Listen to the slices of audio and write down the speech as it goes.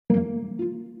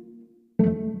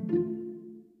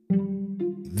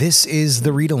This is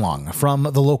the Read Along from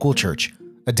the local church,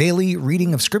 a daily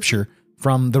reading of Scripture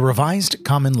from the Revised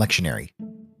Common Lectionary.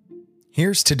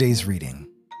 Here's today's reading.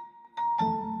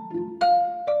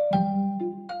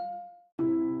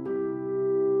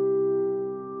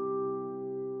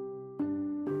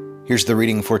 Here's the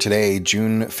reading for today,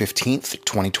 June 15th,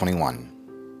 2021.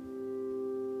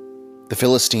 The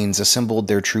Philistines assembled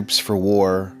their troops for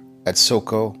war at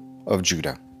Socoh of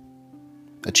Judah.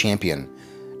 A champion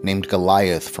named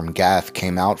Goliath from Gath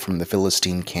came out from the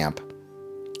Philistine camp.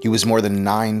 He was more than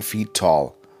 9 feet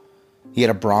tall. He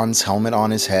had a bronze helmet on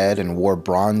his head and wore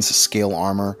bronze scale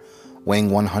armor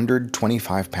weighing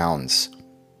 125 pounds.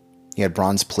 He had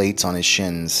bronze plates on his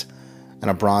shins, and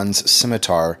a bronze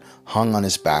scimitar hung on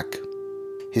his back.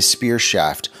 His spear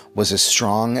shaft was as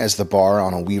strong as the bar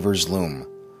on a weaver's loom,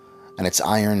 and its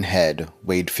iron head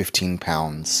weighed 15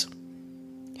 pounds.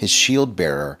 His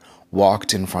shield-bearer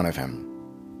walked in front of him.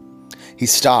 He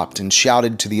stopped and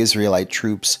shouted to the Israelite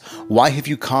troops, "Why have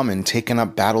you come and taken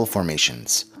up battle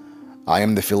formations? I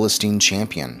am the Philistine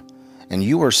champion, and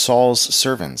you are Saul's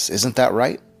servants, isn't that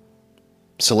right?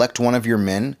 Select one of your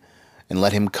men and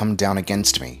let him come down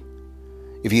against me.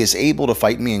 If he is able to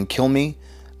fight me and kill me,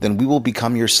 then we will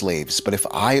become your slaves. But if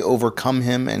I overcome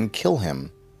him and kill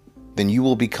him, then you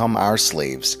will become our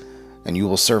slaves, and you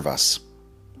will serve us.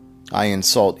 I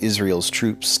insult Israel's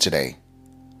troops today."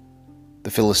 The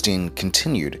Philistine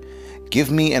continued, "Give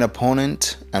me an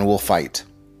opponent and we'll fight."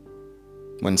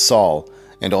 When Saul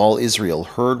and all Israel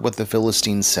heard what the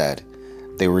Philistine said,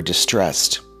 they were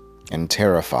distressed and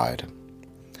terrified.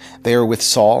 They are with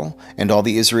Saul and all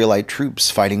the Israelite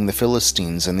troops fighting the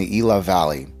Philistines in the Elah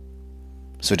Valley.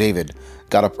 So David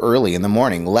got up early in the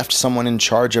morning, left someone in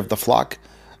charge of the flock,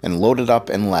 and loaded up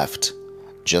and left,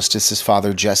 just as his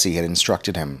father Jesse had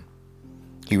instructed him.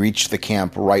 He reached the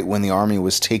camp right when the army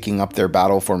was taking up their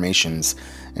battle formations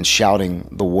and shouting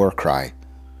the war cry.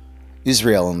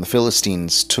 Israel and the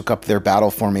Philistines took up their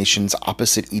battle formations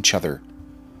opposite each other.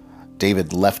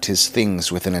 David left his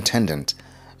things with an attendant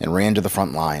and ran to the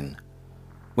front line.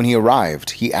 When he arrived,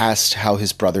 he asked how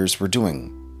his brothers were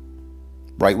doing.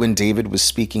 Right when David was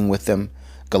speaking with them,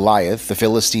 Goliath, the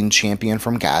Philistine champion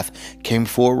from Gath, came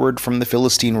forward from the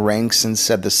Philistine ranks and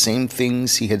said the same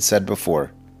things he had said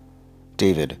before.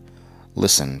 David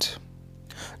listened.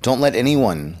 "Don't let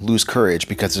anyone lose courage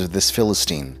because of this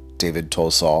Philistine," David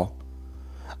told Saul.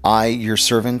 "I, your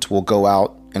servant, will go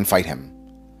out and fight him."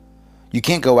 "You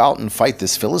can't go out and fight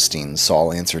this Philistine,"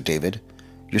 Saul answered David.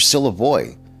 "You're still a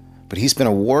boy, but he's been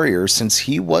a warrior since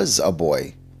he was a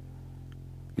boy."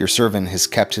 "Your servant has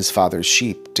kept his father's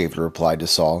sheep," David replied to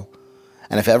Saul.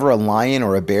 "And if ever a lion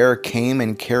or a bear came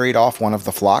and carried off one of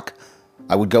the flock,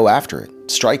 I would go after it,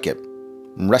 strike it,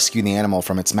 and rescue the animal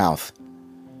from its mouth.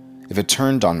 If it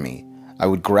turned on me, I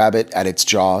would grab it at its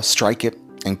jaw, strike it,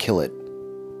 and kill it.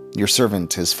 Your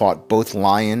servant has fought both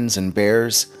lions and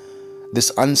bears.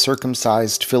 This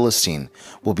uncircumcised Philistine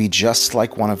will be just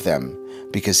like one of them,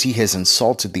 because he has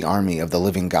insulted the army of the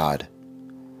living God.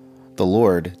 The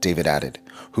Lord," David added,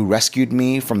 "who rescued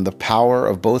me from the power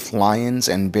of both lions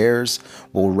and bears,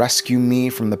 will rescue me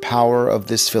from the power of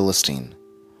this Philistine."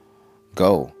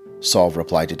 "Go," Saul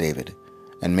replied to David,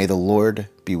 "and may the Lord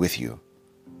be with you."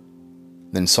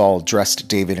 Then Saul dressed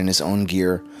David in his own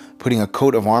gear, putting a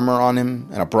coat of armor on him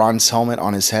and a bronze helmet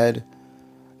on his head.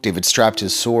 David strapped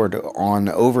his sword on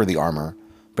over the armor,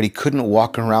 but he couldn't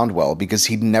walk around well because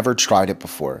he'd never tried it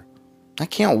before. "I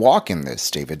can't walk in this,"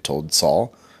 David told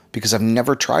Saul, "because I've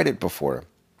never tried it before."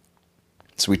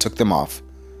 So he took them off.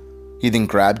 He then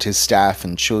grabbed his staff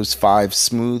and chose 5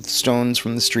 smooth stones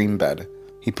from the stream bed.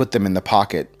 He put them in the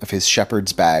pocket of his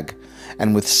shepherd's bag,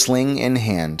 and with sling in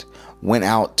hand, went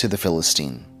out to the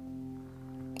Philistine.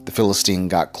 The Philistine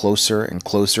got closer and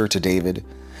closer to David,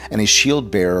 and his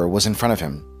shield-bearer was in front of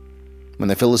him. When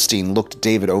the Philistine looked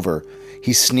David over,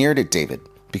 he sneered at David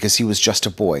because he was just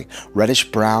a boy,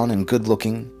 reddish-brown and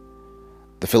good-looking.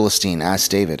 The Philistine asked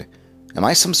David, "Am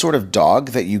I some sort of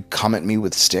dog that you come at me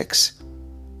with sticks?"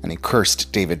 And he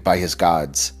cursed David by his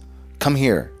gods. "Come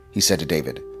here," he said to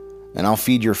David, "and I'll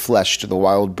feed your flesh to the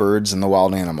wild birds and the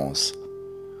wild animals."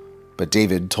 But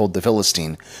David told the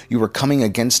Philistine, "You are coming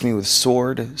against me with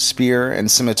sword, spear,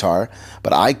 and scimitar,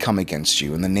 but I come against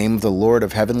you in the name of the Lord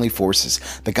of heavenly forces,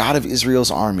 the God of Israel's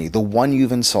army, the one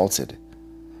you've insulted.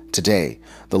 Today,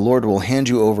 the Lord will hand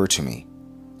you over to me.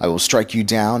 I will strike you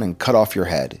down and cut off your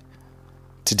head.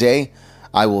 Today,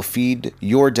 I will feed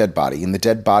your dead body and the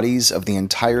dead bodies of the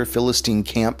entire Philistine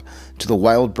camp to the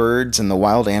wild birds and the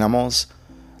wild animals.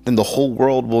 Then the whole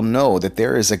world will know that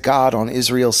there is a God on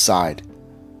Israel's side.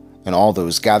 and all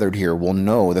those gathered here will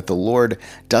know that the Lord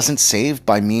doesn't save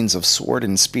by means of sword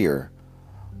and spear.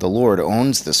 The Lord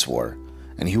owns this war,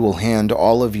 and he will hand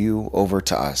all of you over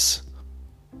to us."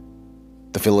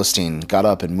 The Philistine got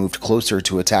up and moved closer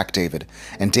to attack David,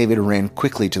 and David ran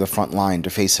quickly to the front line to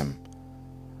face him.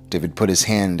 David put his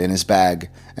hand in his bag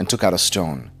and took out a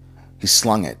stone. He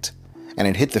slung it, and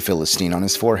it hit the Philistine on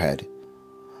his forehead.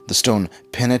 The stone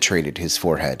penetrated his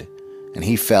forehead, and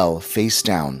he fell face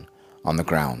down on the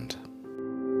ground.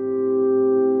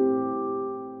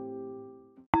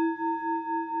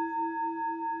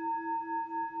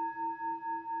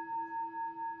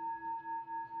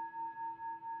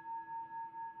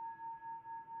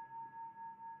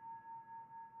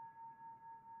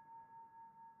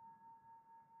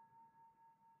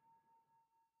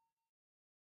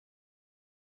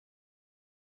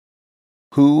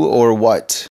 Who or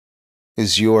what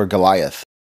is your Goliath?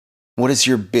 What is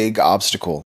your big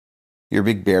obstacle, your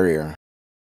big barrier,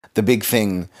 the big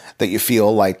thing that you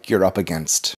feel like you're up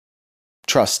against?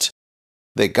 Trust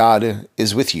that God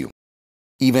is with you,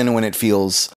 even when it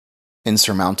feels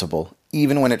insurmountable,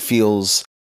 even when it feels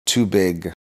too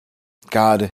big.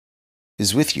 God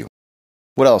is with you.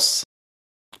 What else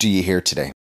do you hear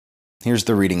today? Here's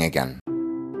the reading again.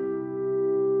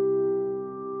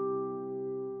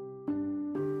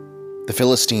 The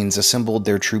Philistines assembled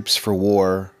their troops for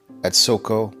war at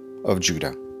Soko of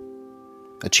Judah.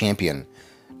 A champion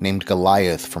named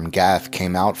Goliath from Gath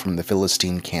came out from the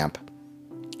Philistine camp.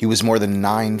 He was more than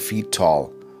 9 feet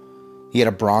tall. He had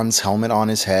a bronze helmet on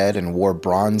his head and wore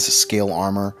bronze scale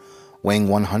armor weighing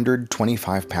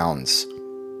 125 pounds.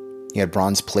 He had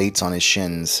bronze plates on his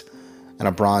shins, and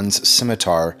a bronze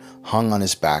scimitar hung on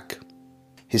his back.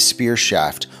 His spear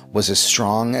shaft was as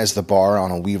strong as the bar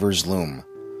on a weaver's loom,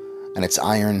 and its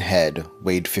iron head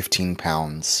weighed 15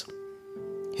 pounds.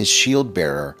 His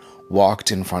shield-bearer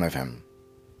walked in front of him.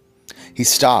 He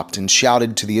stopped and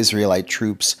shouted to the Israelite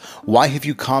troops, "Why have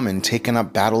you come and taken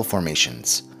up battle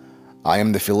formations? I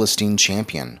am the Philistine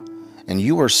champion, and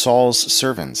you are Saul's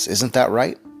servants, isn't that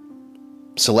right?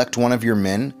 Select one of your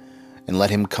men and let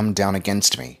him come down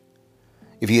against me.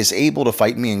 If he is able to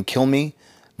fight me and kill me,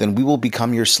 then we will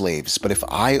become your slaves. But if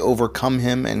I overcome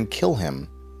him and kill him,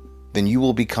 then you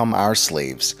will become our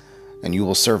slaves, and you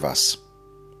will serve us.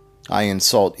 I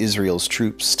insult Israel's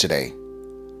troops today."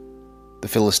 The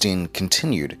Philistine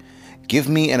continued, "Give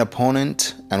me an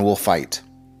opponent, and we'll fight."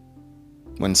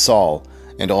 When Saul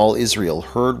and all Israel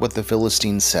heard what the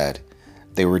Philistine said,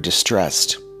 they were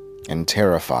distressed and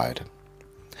terrified.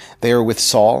 They are with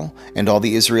Saul and all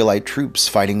the Israelite troops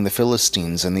fighting the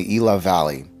Philistines in the Elah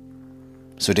Valley.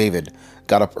 So David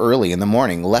got up early in the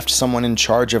morning, left someone in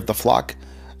charge of the flock,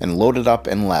 and loaded up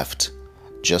and left,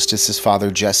 just as his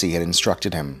father Jesse had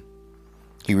instructed him.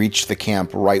 He reached the camp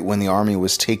right when the army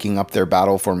was taking up their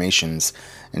battle formations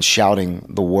and shouting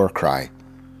the war cry.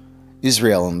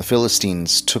 Israel and the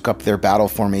Philistines took up their battle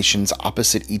formations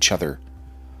opposite each other.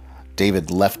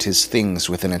 David left his things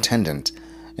with an attendant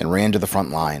and ran to the front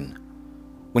line.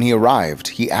 When he arrived,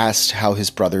 he asked how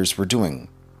his brothers were doing.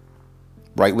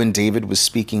 Right when David was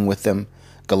speaking with them,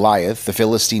 Goliath, the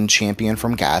Philistine champion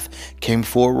from Gath, came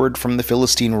forward from the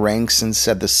Philistine ranks and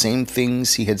said the same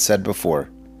things he had said before.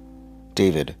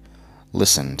 David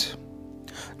listened.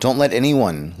 "Don't let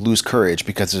anyone lose courage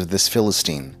because of this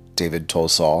Philistine," David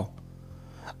told Saul.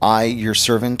 "I, your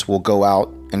servant, will go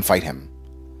out and fight him."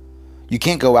 "You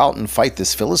can't go out and fight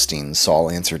this Philistine,"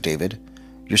 Saul answered David.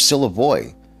 "You're still a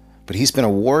boy, but he's been a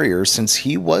warrior since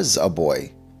he was a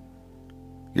boy."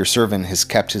 "Your servant has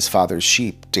kept his father's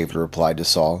sheep," David replied to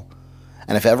Saul.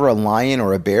 "And if ever a lion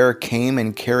or a bear came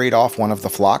and carried off one of the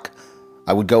flock,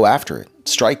 I would go after it,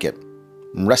 strike it,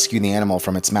 and rescue the animal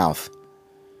from its mouth.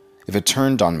 If it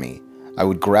turned on me, I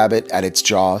would grab it at its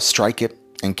jaw, strike it,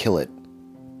 and kill it.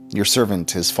 Your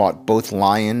servant has fought both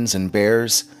lions and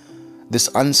bears. This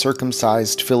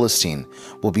uncircumcised Philistine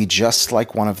will be just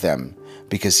like one of them,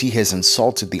 because he has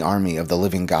insulted the army of the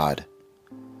living God.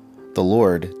 The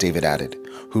Lord," David added,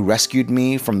 "who rescued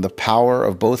me from the power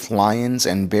of both lions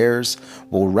and bears,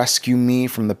 will rescue me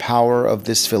from the power of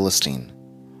this Philistine."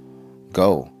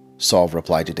 "Go," Saul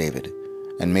replied to David,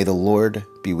 "and may the Lord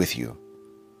be with you."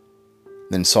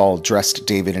 Then Saul dressed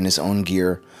David in his own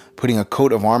gear, putting a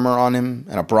coat of armor on him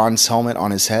and a bronze helmet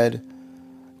on his head.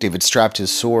 David strapped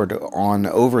his sword on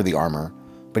over the armor,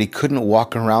 but he couldn't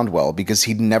walk around well because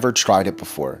he'd never tried it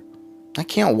before. "I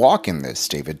can't walk in this,"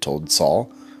 David told Saul,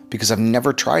 "because I've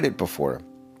never tried it before."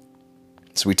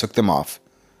 So he took them off.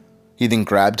 He then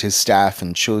grabbed his staff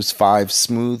and chose 5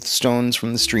 smooth stones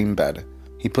from the stream bed.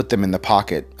 He put them in the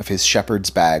pocket of his shepherd's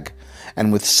bag,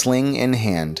 and with sling in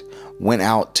hand, went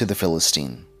out to the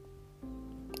Philistine.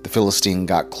 The Philistine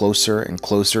got closer and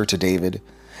closer to David,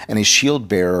 and his shield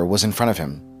bearer was in front of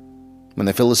him. When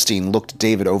the Philistine looked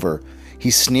David over,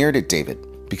 he sneered at David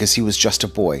because he was just a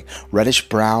boy,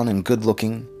 reddish-brown and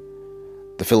good-looking.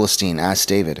 The Philistine asked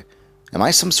David, "Am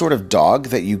I some sort of dog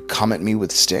that you come at me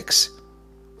with sticks?"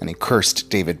 And he cursed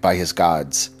David by his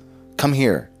gods. "Come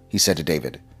here," he said to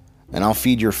David, "and I'll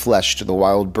feed your flesh to the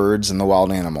wild birds and the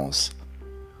wild animals."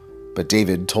 But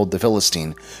David told the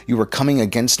Philistine, "You are coming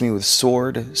against me with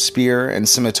sword, spear, and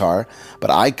scimitar, but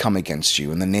I come against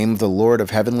you in the name of the Lord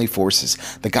of heavenly forces,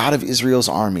 the God of Israel's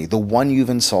army, the one you've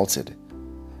insulted.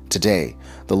 Today,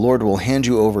 the Lord will hand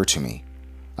you over to me.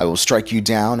 I will strike you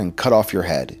down and cut off your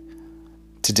head.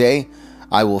 Today,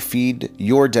 I will feed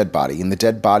your dead body and the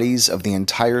dead bodies of the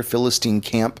entire Philistine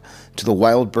camp to the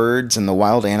wild birds and the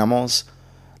wild animals.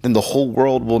 Then the whole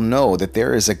world will know that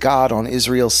there is a God on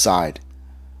Israel's side.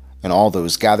 And all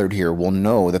those gathered here will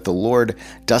know that the Lord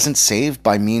doesn't save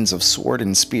by means of sword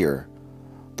and spear.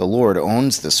 The Lord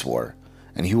owns this war,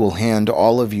 and he will hand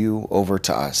all of you over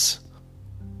to us."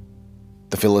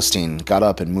 The Philistine got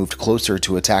up and moved closer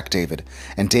to attack David,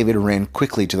 and David ran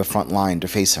quickly to the front line to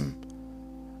face him.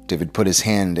 David put his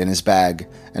hand in his bag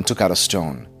and took out a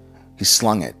stone. He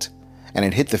slung it, and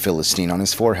it hit the Philistine on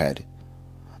his forehead.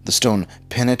 The stone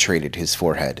penetrated his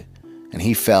forehead, and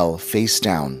he fell face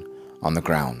down on the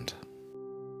ground.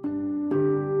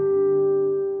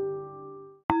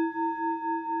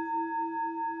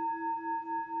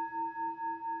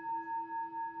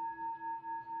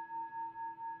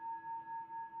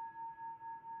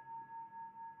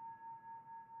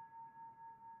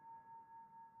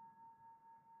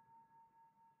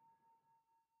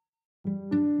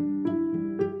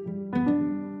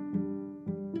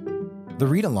 The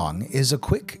Read Along is a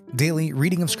quick daily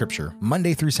reading of Scripture,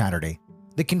 Monday through Saturday,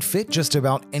 that can fit just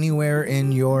about anywhere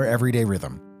in your everyday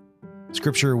rhythm.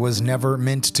 Scripture was never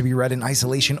meant to be read in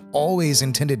isolation, always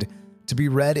intended to be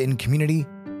read in community,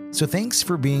 so thanks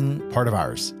for being part of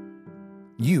ours.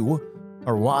 You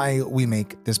are why we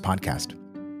make this podcast.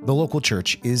 The Local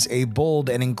Church is a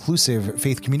bold and inclusive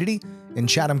faith community in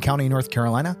Chatham County, North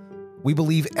Carolina. We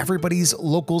believe everybody's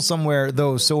local somewhere,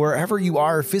 though, so wherever you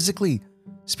are physically,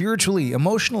 spiritually,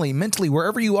 emotionally, mentally,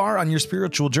 wherever you are on your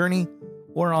spiritual journey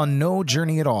or on no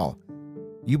journey at all,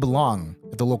 you belong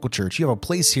at the Local Church. You have a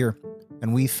place here,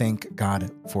 and we thank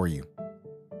God for you.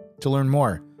 To learn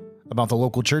more about the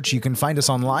Local Church, you can find us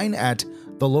online at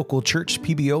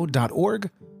thelocalchurchpbo.org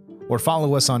or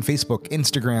follow us on Facebook,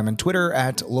 Instagram, and Twitter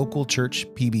at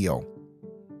localchurchpbo.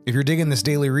 If you're digging this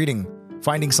daily reading,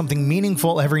 finding something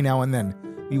meaningful every now and then,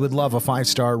 we would love a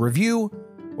 5-star review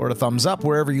or a thumbs up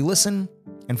wherever you listen.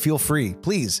 And feel free,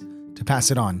 please, to pass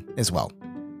it on as well.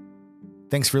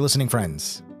 Thanks for listening,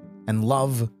 friends, and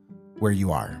love where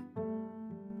you are.